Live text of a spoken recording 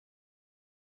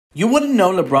You wouldn't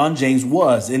know LeBron James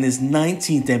was in his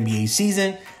 19th NBA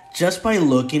season just by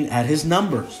looking at his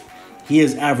numbers. He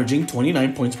is averaging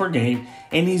 29 points per game,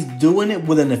 and he's doing it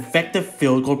with an effective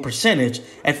field goal percentage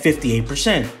at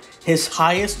 58%, his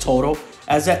highest total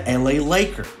as an LA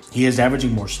Laker. He is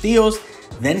averaging more steals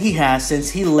than he has since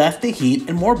he left the Heat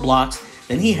and more blocks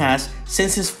than he has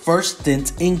since his first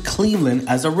stint in Cleveland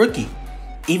as a rookie.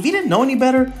 If you didn't know any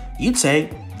better, you'd say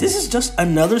this is just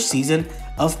another season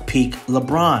of peak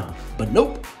LeBron. But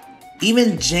nope,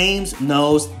 even James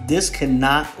knows this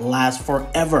cannot last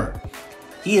forever.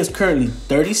 He is currently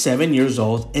 37 years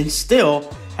old and still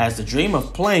has the dream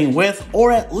of playing with,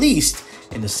 or at least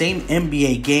in the same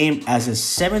NBA game as his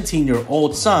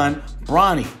 17-year-old son,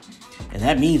 Bronny. And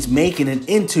that means making it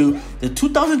into the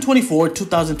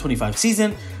 2024-2025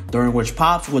 season, during which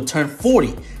Pops would turn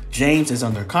 40. James is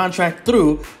under contract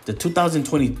through the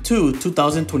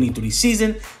 2022-2023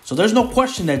 season, so there's no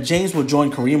question that James will join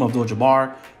Kareem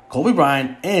Abdul-Jabbar, Kobe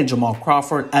Bryant, and Jamal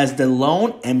Crawford as the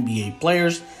lone NBA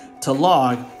players to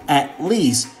log at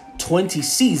least 20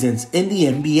 seasons in the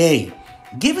NBA.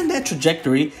 Given that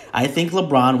trajectory, I think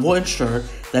LeBron will ensure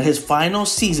that his final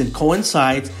season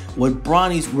coincides with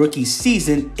Bronny's rookie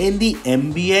season in the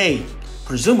NBA,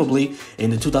 presumably in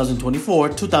the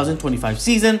 2024-2025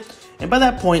 season. And by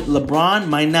that point, LeBron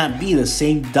might not be the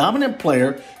same dominant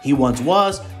player he once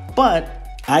was,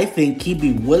 but I think he'd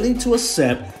be willing to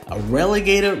accept a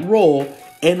relegated role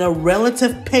and a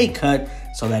relative pay cut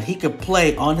so that he could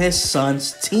play on his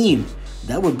son's team.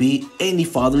 That would be any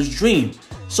father's dream.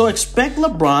 So expect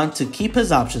LeBron to keep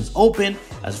his options open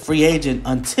as a free agent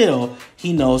until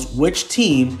he knows which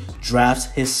team drafts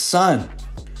his son.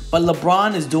 But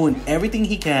LeBron is doing everything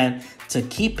he can to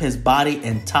keep his body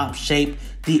in top shape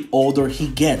the older he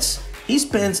gets. He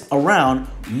spends around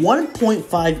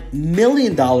 $1.5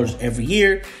 million every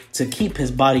year to keep his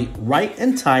body right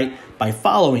and tight by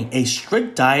following a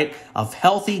strict diet of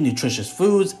healthy, nutritious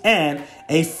foods and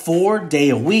a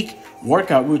 4-day-a-week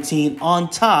workout routine on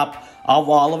top of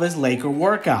all of his Laker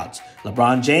workouts.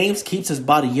 LeBron James keeps his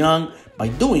body young by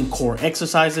doing core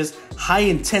exercises,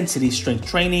 high-intensity strength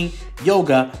training,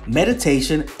 yoga,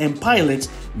 meditation, and pilates,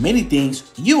 many things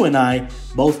you and I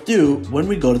both do when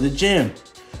we go to the gym.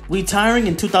 Retiring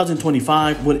in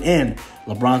 2025 would end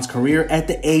LeBron's career at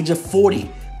the age of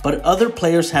 40, but other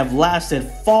players have lasted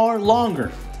far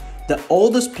longer. The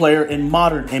oldest player in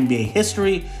modern NBA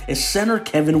history is center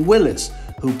Kevin Willis,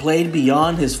 who played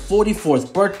beyond his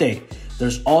 44th birthday.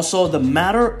 There's also the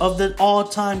matter of the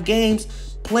all-time games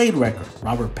played record.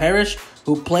 Robert Parrish,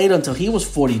 who played until he was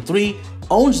 43,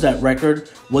 owns that record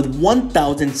with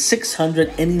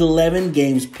 1,611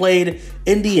 games played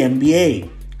in the NBA.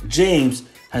 James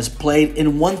has played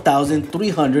in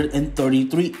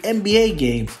 1,333 NBA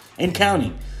games and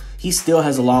counting. He still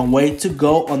has a long way to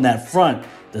go on that front.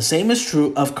 The same is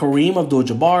true of Kareem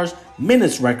Abdul-Jabbar's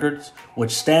minutes records,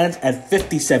 which stands at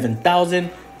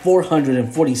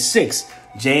 57,446.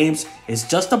 James is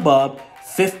just above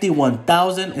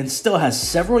 51,000 and still has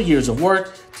several years of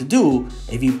work to do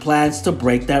if he plans to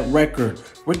break that record.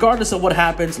 Regardless of what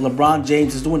happens, LeBron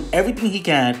James is doing everything he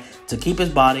can to keep his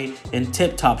body in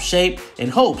tip-top shape in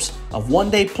hopes of one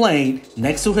day playing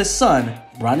next to his son,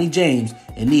 Bronny James,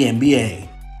 in the NBA.